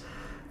 weeks.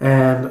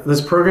 And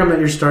this program that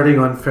you're starting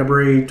on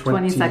February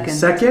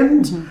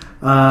 22nd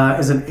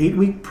is an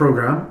 8-week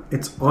program.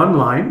 It's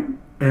online.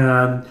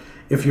 And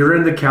if you're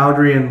in the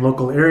Calgary and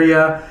local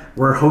area,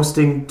 we're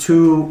hosting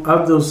 2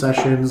 of those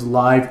sessions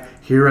live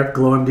here at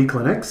GlowMD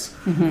Clinics.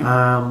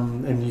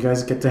 And you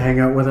guys get to hang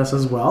out with us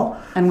as well.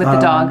 And with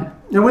the dog.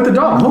 And with the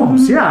dog,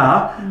 Holmes,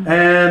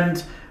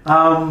 And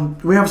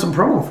we have some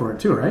promo for it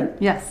too, right?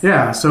 Yes.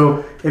 Yeah,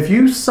 so if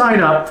you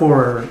sign up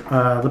for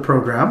the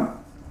program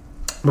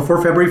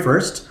before February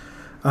 1st,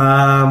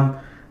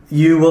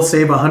 you will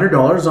save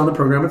 $100 on the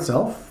program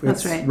itself.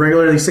 That's right.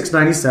 Regularly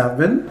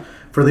 $697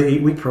 for the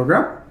 8-week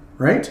program,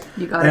 right?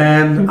 You got it.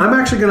 And I'm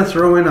actually going to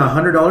throw in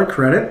 $100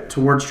 credit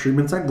towards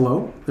treatments at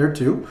Glow there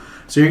too.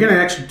 So you're getting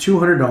actually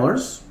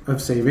 $200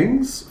 of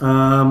savings.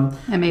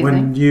 Amazing.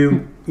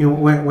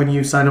 When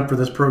you sign up for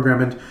this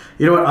program. And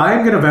you know what?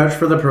 I'm going to vouch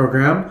for the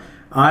program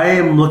I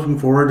am looking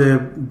forward to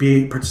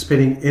be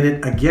participating in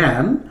it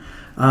again,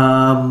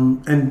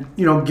 and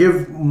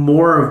give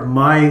more of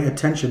my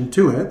attention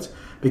to it,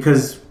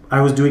 because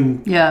I was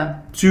doing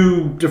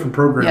 2 different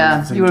programs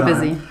at the same you were time.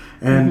 busy.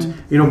 And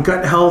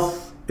gut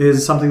health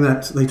is something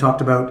that they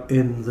talked about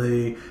in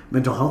the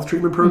mental health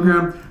treatment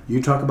program.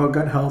 You talk about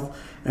gut health,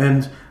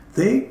 and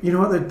they,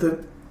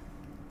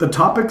 the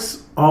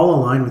topics all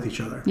align with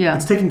each other. Yeah.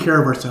 It's taking care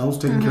of ourselves,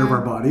 taking care of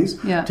our bodies,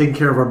 taking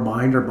care of our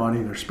mind, our body,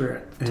 and our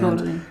spirit. And,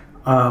 Totally.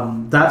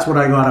 That's what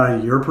I got out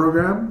of your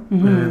program,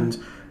 and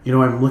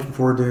I'm looking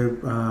forward to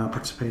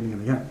participating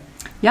in it again.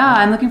 Yeah,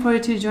 I'm looking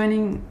forward to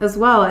joining as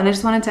well. And I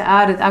just wanted to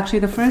add, actually,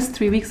 the first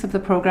 3 weeks of the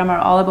program are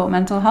all about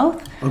mental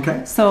health.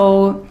 Okay.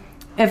 So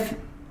if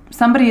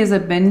somebody is a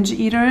binge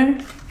eater,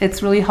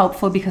 it's really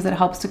helpful because it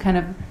helps to kind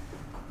of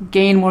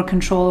gain more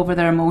control over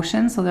their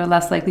emotions, so they're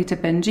less likely to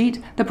binge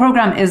eat. The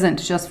program isn't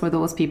just for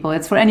those people.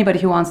 It's for anybody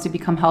who wants to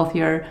become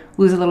healthier,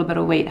 lose a little bit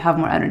of weight, have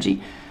more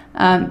energy.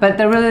 But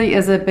there really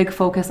is a big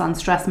focus on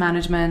stress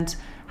management,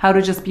 how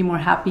to just be more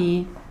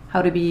happy,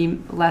 how to be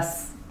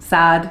less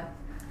sad,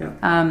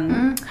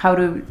 how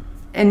to,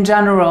 in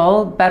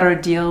general, better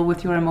deal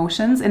with your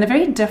emotions in a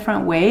very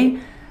different way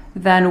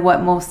than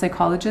what most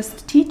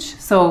psychologists teach.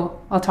 So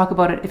I'll talk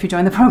about it if you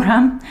join the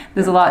program.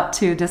 There's a lot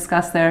to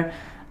discuss there.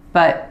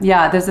 But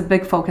yeah, there's a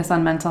big focus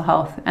on mental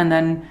health. And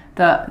then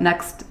the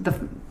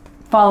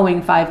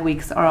following 5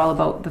 weeks are all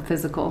about the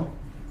physical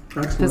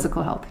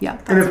health. Yeah.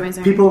 And if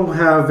amazing. people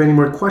have any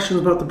more questions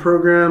about the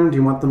program, do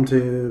you want them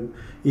to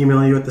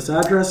email you at this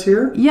address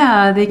here?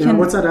 Yeah, they can.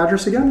 What's that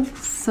address again?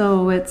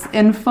 So it's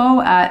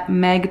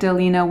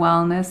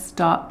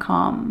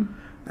info@magdalenawellness.com.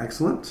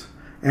 Excellent.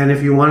 And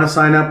if you want to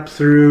sign up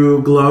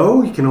through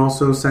Glow, you can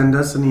also send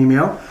us an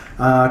email.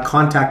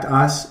 Contact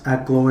us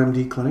at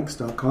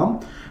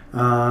glowmdclinics.com.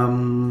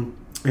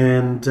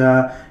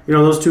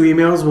 Those 2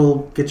 emails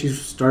will get you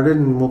started,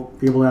 and we'll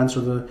be able to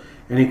answer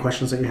any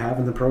questions that you have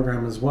in the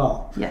program as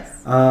well. Yes.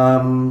 This what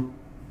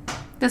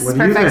is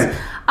do you perfect.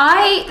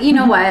 think? You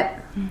know what?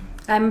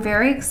 I'm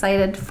very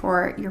excited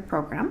for your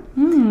program.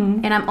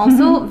 And I'm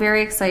also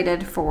very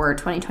excited for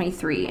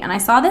 2023. And I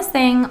saw this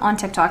thing on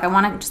TikTok. I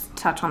want to just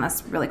touch on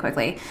this really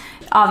quickly.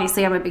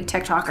 Obviously, I'm a big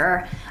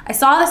TikToker. I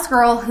saw this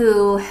girl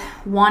who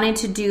wanted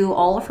to do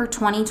all of her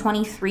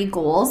 2023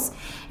 goals,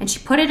 and she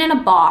put it in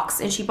a box,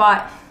 and she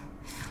bought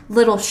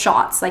little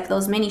shots, like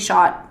those mini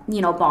shot,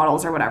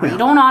 bottles or whatever. You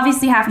don't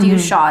obviously have to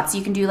use shots.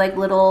 You can do like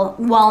little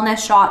wellness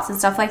shots and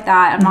stuff like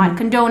that. I'm not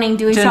condoning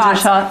doing ginger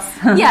shots.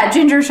 Yeah,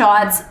 ginger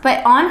shots.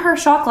 But on her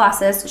shot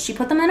glasses, she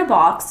put them in a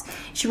box.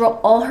 She wrote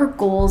all her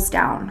goals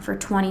down for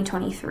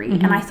 2023.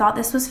 And I thought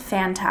this was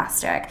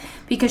fantastic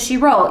because she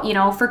wrote,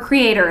 for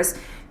creators,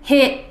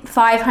 hit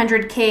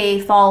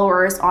 500K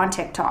followers on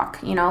TikTok,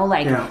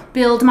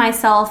 build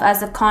myself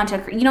as a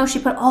content creator. She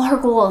put all her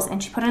goals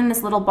and she put it in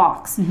this little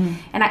box. And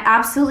I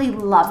absolutely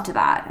loved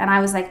that. And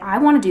I was like, I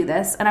want to do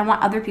this and I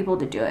want other people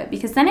to do it,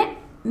 because then it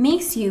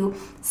makes you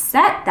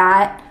set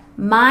that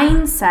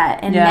mindset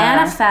and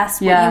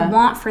manifest what you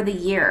want for the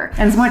year.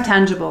 And it's more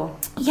tangible.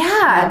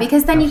 Yeah,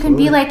 because then you can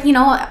be like,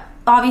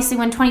 obviously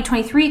when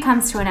 2023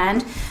 comes to an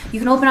end, you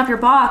can open up your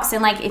box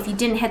and if you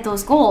didn't hit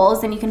those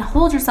goals, then you can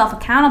hold yourself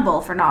accountable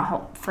for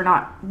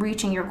not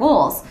reaching your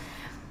goals.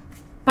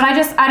 But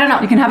I don't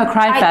know. You can have a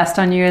cry fest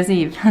on New Year's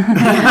Eve.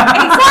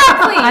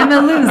 Exactly. I'm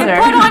a loser.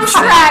 And put on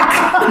Shrek.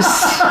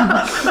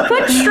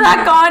 Put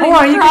Shrek on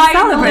Or and you cry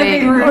can in the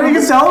living room. Or you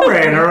can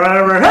celebrate or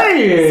whatever.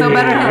 Hey! So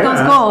better hit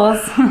those goals.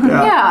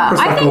 Yeah,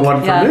 I think.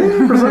 One for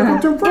me, Prosecco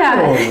 2 for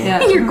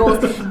Yeah. Your goals.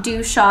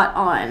 Do shot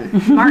on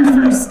March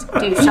 1st.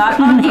 Do shot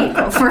on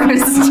April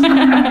 1st.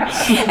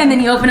 And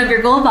then you open up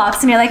your goal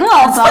box and you're like,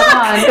 well, It's all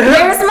gone.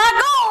 there's my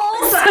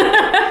goals.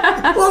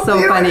 Well, So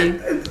funny.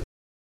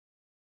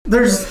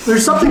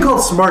 There's something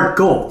called SMART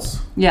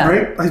goals. Yeah.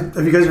 Right?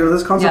 Have you guys heard of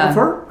this concept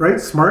before? Right?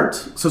 SMART.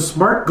 So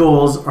SMART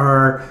goals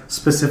are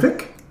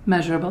specific,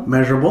 Measurable.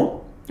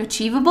 measurable,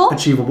 Achievable.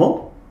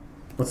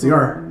 What's the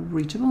R?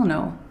 Reachable?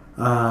 No.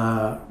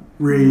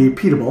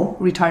 Repeatable.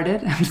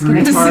 Retarded. I'm just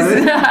kidding.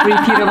 Retarded.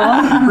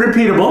 Repeatable.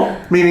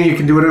 Repeatable, meaning you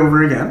can do it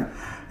over again.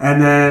 And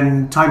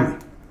then timely.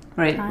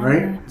 Right.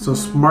 Right? So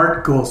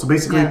SMART goals. So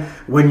basically,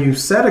 when you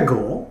set a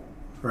goal,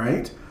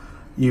 right,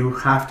 you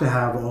have to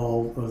have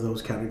all of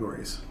those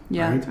categories.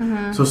 Yeah. Right?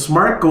 So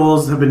SMART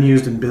goals have been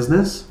used in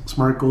business.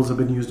 SMART goals have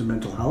been used in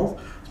mental health.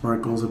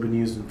 SMART goals have been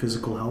used in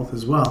physical health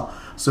as well.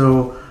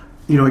 So,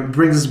 it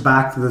brings us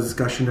back to the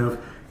discussion of,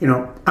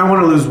 I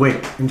want to lose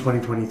weight in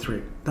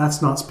 2023.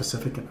 That's not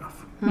specific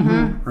enough.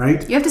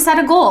 Right? You have to set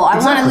a goal. I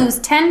want to lose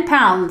 10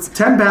 pounds.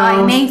 10 pounds.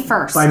 By May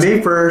 1st. By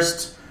May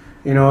 1st,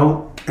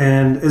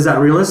 and is that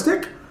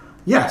realistic?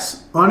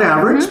 Yes. On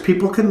average,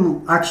 people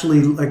can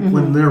actually,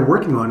 when they're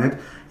working on it,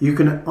 you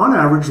can, on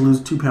average, lose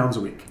 2 pounds a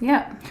week.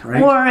 Yeah.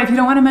 Right? Or if you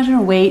don't want to measure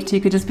weight, you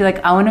could just be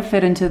like, I want to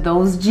fit into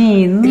those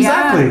jeans.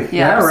 Exactly.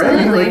 Yeah, right?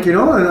 absolutely.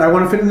 I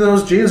want to fit into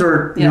those jeans,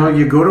 or,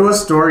 you go to a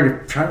store, you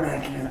try to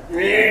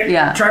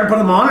put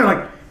them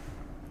on,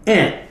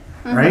 and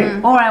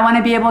right? Or I want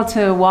to be able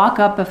to walk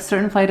up a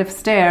certain flight of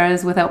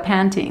stairs without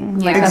panting.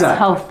 Like that's Exactly.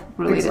 health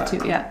related Exactly.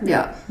 too. Yeah.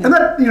 Yeah. And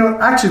that,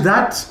 actually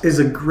that is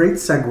a great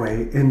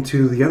segue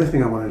into the other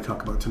thing I wanted to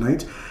talk about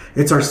tonight.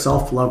 It's our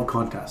self-love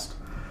contest.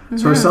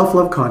 So our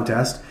self-love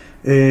contest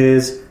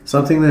is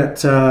something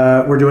that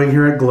we're doing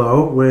here at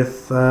Glow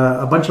with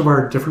a bunch of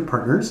our different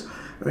partners,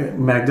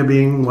 Magda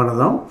being one of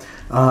them,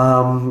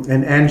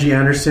 and Angie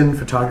Anderson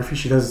Photography.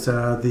 She does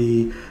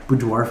the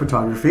boudoir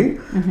photography.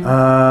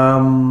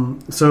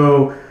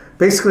 So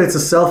basically it's a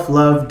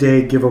self-love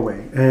day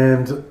giveaway,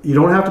 and you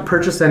don't have to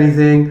purchase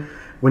anything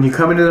when you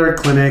come into our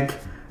clinic.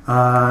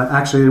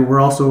 Actually, we're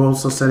also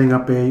setting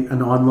up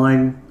an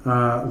online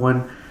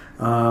one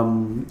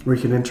where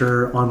you can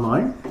enter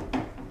online,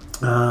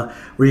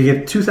 where you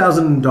get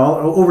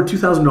over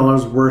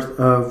 $2,000 worth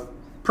of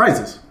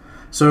prizes.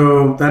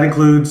 So that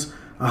includes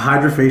a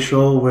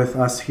hydrofacial with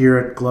us here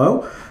at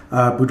Glow,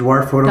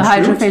 boudoir photo The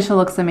shoot. hydrofacial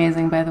looks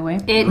amazing, by the way.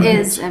 It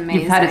is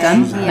amazing. You've had it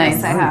done? Yes,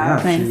 Nice. I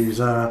have. Yeah, Nice. she's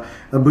a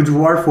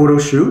boudoir photo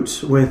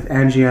shoot with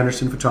Angie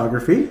Anderson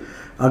Photography,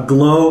 a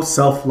Glow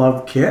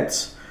self-love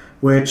kit,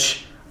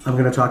 which I'm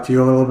going to talk to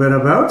you a little bit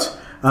about. Is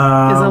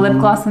the lip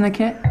gloss in the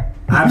kit?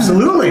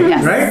 Absolutely,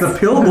 Yes. right? The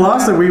pill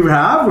gloss that we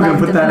have, we're going to Love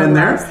put the that pill in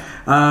gloss.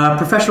 there.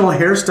 Professional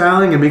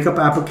hairstyling and makeup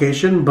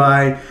application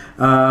by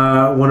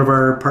one of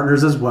our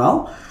partners as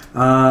well.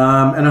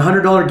 And a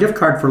 $100 gift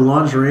card for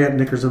lingerie at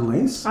Knickers and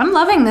Lace. I'm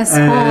loving this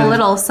And whole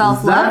little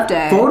self-love day.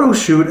 That photo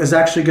shoot is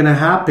actually going to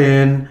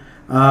happen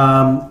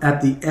at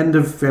the end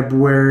of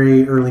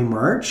February, early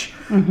March.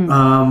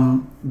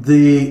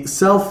 The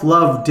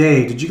self-love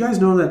day. Did you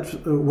guys know that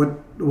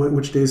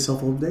which day is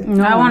self-love day?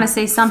 I want to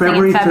say something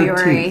February in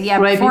February. 13th. Yeah,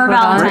 Right before before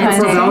Valentine's Right Day.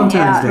 before Valentine's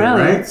Yeah. Day,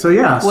 Really? right? So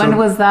yeah. When so,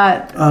 was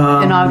that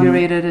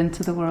inaugurated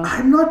into the world?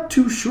 I'm not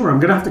too sure. I'm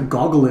gonna have to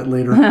goggle it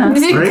later. right?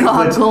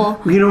 Goggle.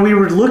 But, we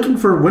were looking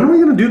for when are we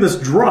gonna do this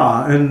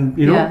draw, and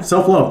Yeah.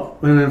 self-love,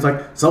 and it's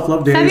like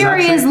self-love day.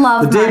 February actually is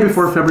love the day month.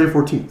 before February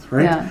 14th,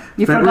 right? Yeah.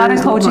 You February forgot a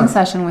is love coaching month.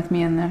 session with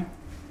me in there.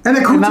 And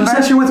a coaching Remember?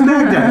 session with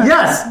Magda.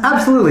 Yes,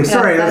 absolutely.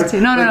 Sorry. That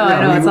too. No, Yeah,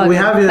 I know. It's all we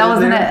good. have it That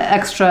was an there.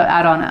 extra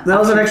add-on. That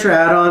was an extra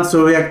add-on.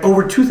 So we had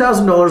over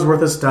 $2,000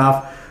 worth of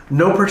stuff.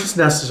 No purchase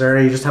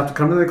necessary. You just have to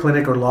come to the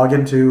clinic or log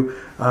into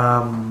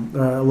our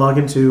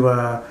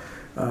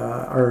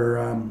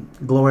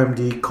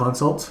GlowMD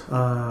consult,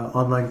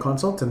 online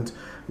consult, and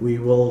we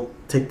will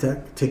take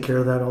care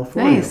of that all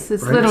for you. Nice.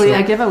 It's right? literally So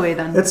a giveaway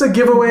then. it's a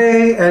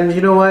giveaway, and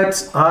you know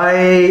what?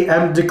 I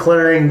am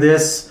declaring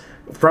this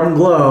from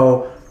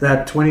Glow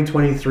that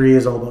 2023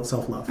 is all about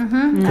self-love.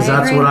 Because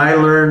that's agree. what I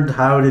learned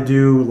how to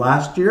do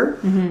last year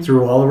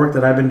through all the work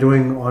that I've been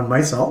doing on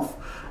myself.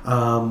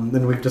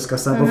 And we've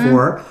discussed that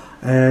before.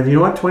 And you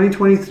know what?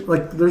 2020,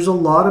 there's a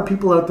lot of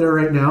people out there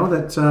right now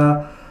that,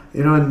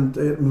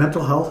 and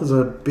mental health is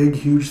a big,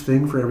 huge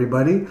thing for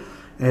everybody.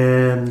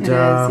 And It is,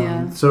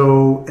 yeah.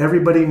 so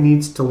everybody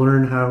needs to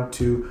learn how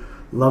to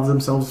love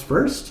themselves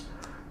first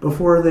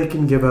before they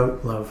can give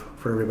out love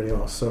for everybody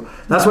else. So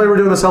that's why we're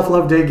doing the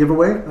Self-Love Day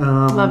giveaway.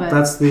 Love it.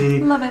 That's the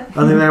Love it.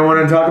 other thing that I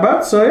wanted to talk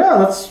about. So yeah,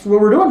 that's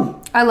what we're doing.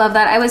 I love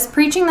that. I was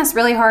preaching this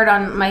really hard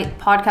on my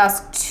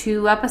podcast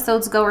 2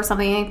 episodes ago or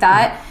something like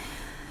that.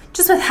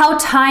 Just with how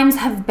times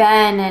have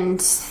been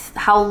and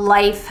how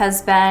life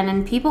has been,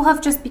 and people have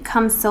just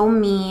become so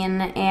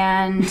mean,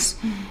 and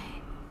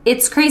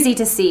it's crazy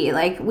to see.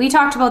 Like, we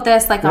talked about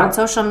this on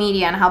social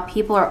media and how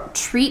people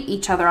treat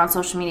each other on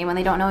social media when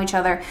they don't know each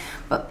other.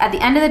 But at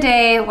the end of the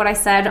day, what I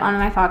said on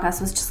my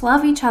podcast was just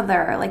love each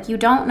other. Like, you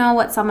don't know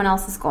what someone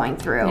else is going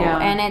through. Yeah.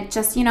 And it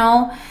just, we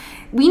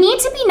need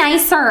to be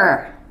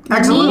nicer.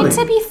 Absolutely. We need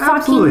to be fucking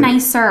Absolutely.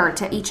 nicer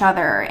to each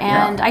other.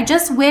 And I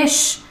just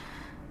wish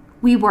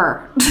we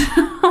were.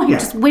 I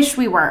just wish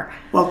we were.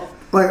 Well,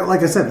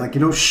 like I said,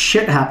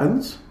 shit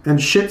happens,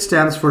 and shit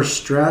stands for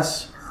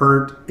stress,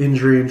 hurt,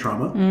 injury, and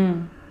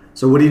trauma.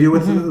 So what do you do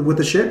with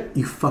the shit?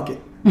 You fuck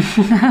it. You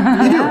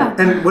do.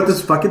 And what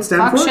does fuck it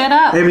stand Fuck for? shit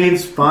up. It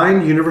means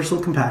find universal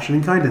compassion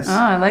and kindness. Oh,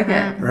 I like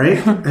it. Right?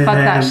 Fuck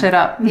that shit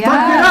up. Fuck it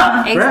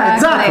up. Yeah, Right?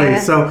 exactly.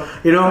 Exactly.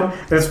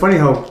 So, it's funny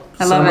how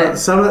I love it.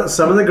 some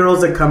of the girls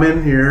that come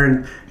in here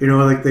and,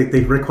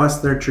 they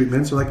request their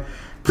treatments, they're like,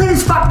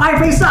 please fuck my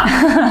face up.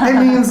 It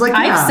means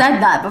I've said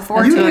that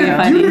before, you too.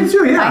 did, you did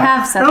too, yeah. I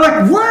have said and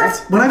I'm that like,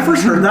 what? When I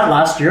first heard that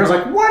last year, I was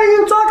like, what are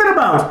you talking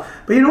about?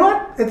 But you know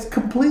what? It's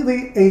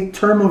completely a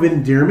term of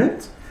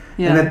endearment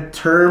and a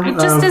term It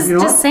just of, is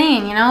just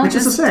saying, It's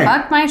just a saying.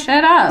 fuck my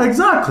shit up.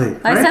 Exactly.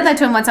 I right? said that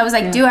to him once. I was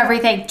like, do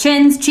everything.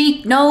 Chins,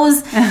 cheek,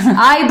 nose,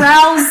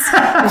 eyebrows,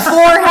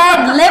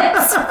 forehead,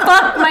 lips.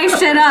 Fuck my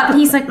shit up.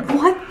 He's like,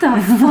 what the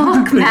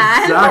fuck,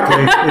 man?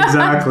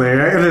 Exactly.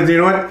 Right? And then, you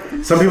know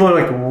what? Some people are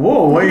like,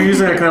 whoa, why are you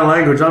using that kind of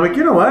language? I'm like,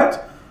 you know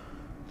what?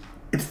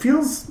 It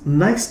feels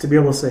nice to be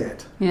able to say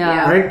it.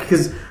 Yeah. Right?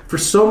 Because for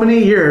so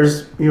many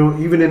years,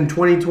 even in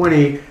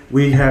 2020,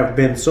 we have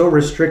been so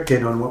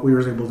restricted on what we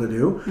were able to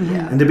do.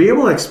 Yeah. And to be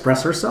able to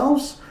express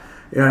ourselves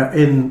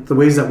in the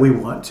ways that we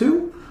want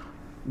to,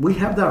 we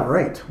have that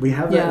right. We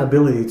have that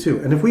ability too.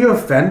 And if we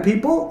offend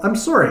people, I'm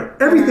sorry.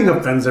 Everything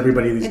offends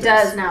everybody these days. It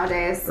does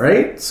nowadays.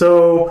 Right?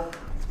 So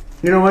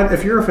You know what?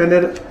 If you're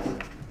offended,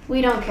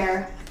 We don't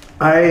care.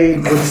 I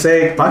would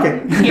say, fuck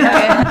it.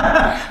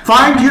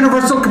 Find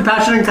universal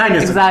compassion and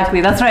kindness. Exactly.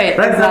 That's right.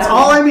 Right? Exactly. That's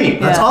all I mean.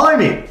 That's all I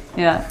mean.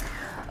 Yeah.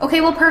 Okay,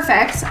 well,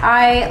 perfect.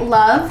 I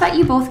love that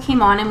you both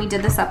came on and we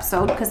did this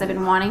episode because I've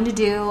been wanting to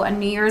do a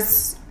New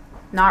Year's,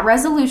 not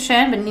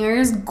resolution, but New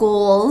Year's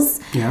goals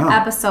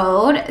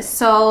episode.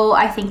 So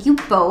I thank you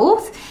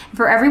both.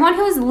 For everyone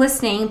who is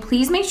listening,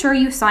 please make sure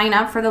you sign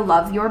up for the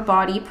Love Your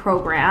Body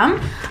program,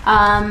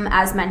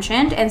 as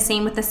mentioned, and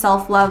same with the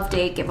Self-Love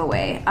Day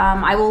giveaway.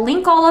 I will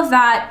link all of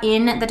that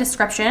in the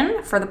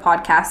description for the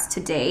podcast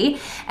today.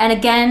 And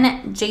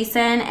again,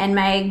 Jason and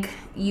Meg,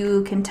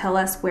 you can tell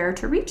us where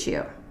to reach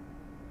you.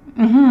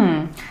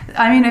 I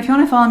mean, if you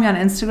want to follow me on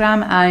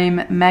Instagram, I'm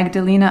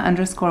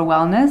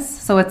Magdalena_wellness.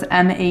 So it's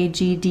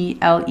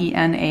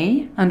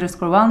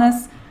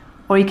MAGDLENA_wellness.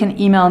 Or you can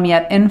email me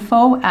at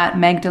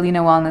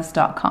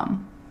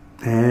info@magdalenawellness.com.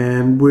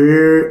 And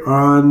we're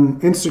on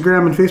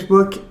Instagram and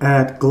Facebook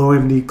at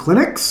GlowMD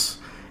Clinics.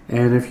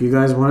 And if you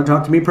guys want to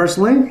talk to me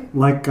personally,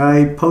 like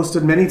I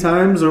posted many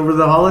times over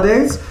the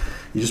holidays,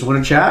 you just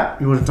want to chat,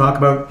 you want to talk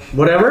about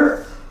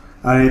whatever,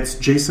 it's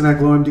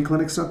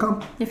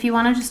jason@glowmdclinics.com. If you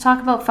want to just talk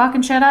about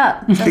fucking shit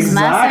up, just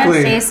Exactly.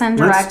 message Jason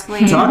directly.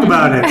 Let's talk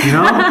about it, you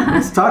know?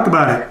 Let's talk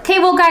about it. Okay,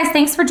 well, guys,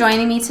 thanks for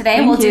joining me today.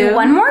 Thank We'll you. do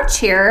one more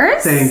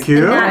cheers. Thank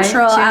you. The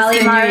natural Cheers to Ali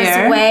New Mars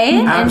Year. way.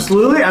 And-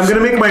 Absolutely. I'm going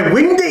to make my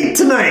wing date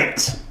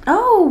tonight.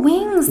 oh,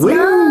 wings.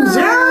 Wings, Yum.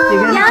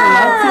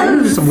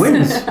 yeah. Yes. Some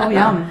wings. Oh,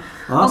 yum.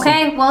 Awesome.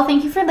 Okay, well,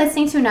 thank you for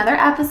listening to another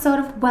episode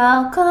of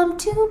Welcome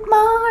to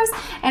Mars.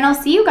 And I'll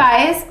see you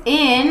guys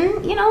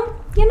in, you know,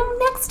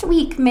 next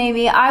week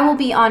maybe. I will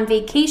be on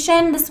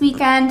vacation this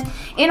weekend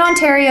in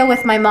Ontario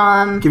with my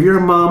mom. Give your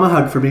mom a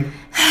hug for me.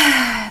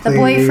 The Please.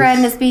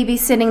 boyfriend is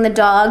babysitting the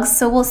dogs,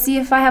 so we'll see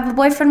if I have a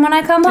boyfriend when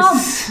I come home.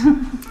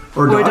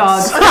 Or Or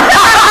dogs. dogs.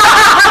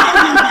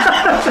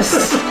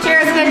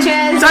 Cheers,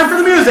 bitches. Time for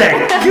the music.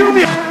 Cue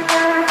me.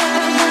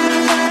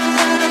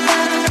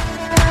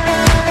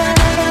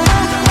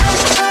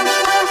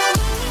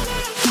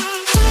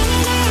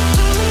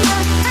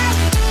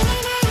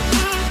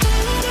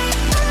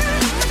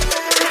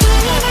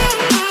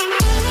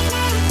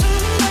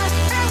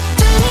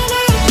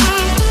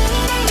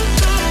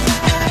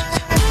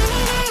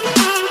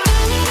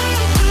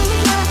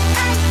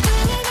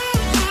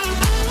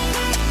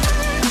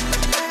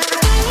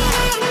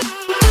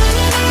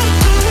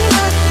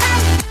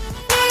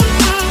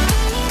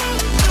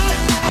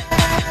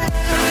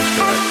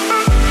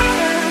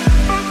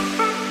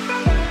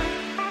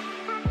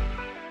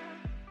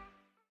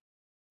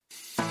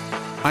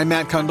 I'm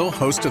Matt Kundle,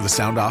 host of the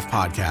Sound Off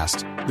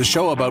Podcast, the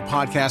show about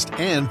podcast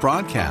and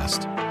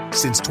broadcast.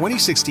 Since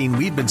 2016,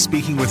 we've been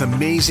speaking with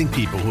amazing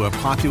people who have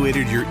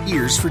populated your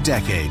ears for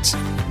decades.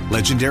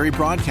 Legendary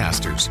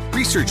broadcasters,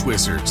 research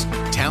wizards,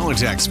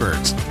 talent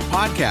experts,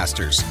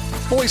 podcasters,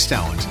 voice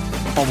talent.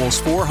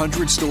 Almost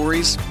 400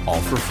 stories,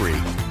 all for free.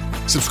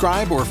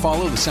 Subscribe or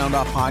follow the Sound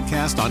Off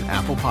Podcast on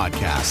Apple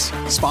Podcasts,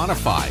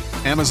 Spotify,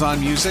 Amazon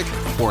Music,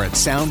 or at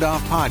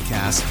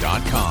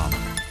soundoffpodcast.com.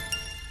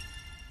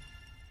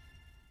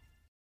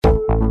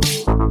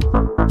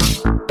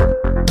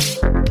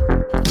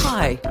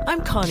 Hi,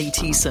 I'm Connie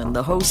Thiessen,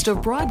 the host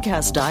of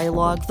Broadcast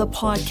Dialogue, the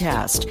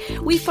podcast.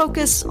 We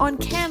focus on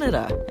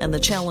Canada and the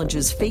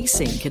challenges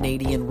facing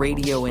Canadian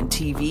radio and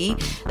TV,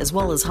 as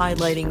well as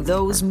highlighting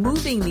those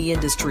moving the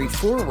industry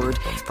forward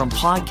from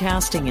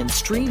podcasting and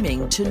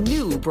streaming to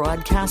new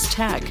broadcast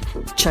tech.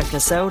 Check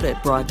us out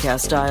at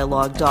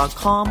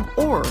broadcastdialogue.com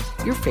or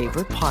your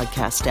favorite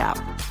podcast app.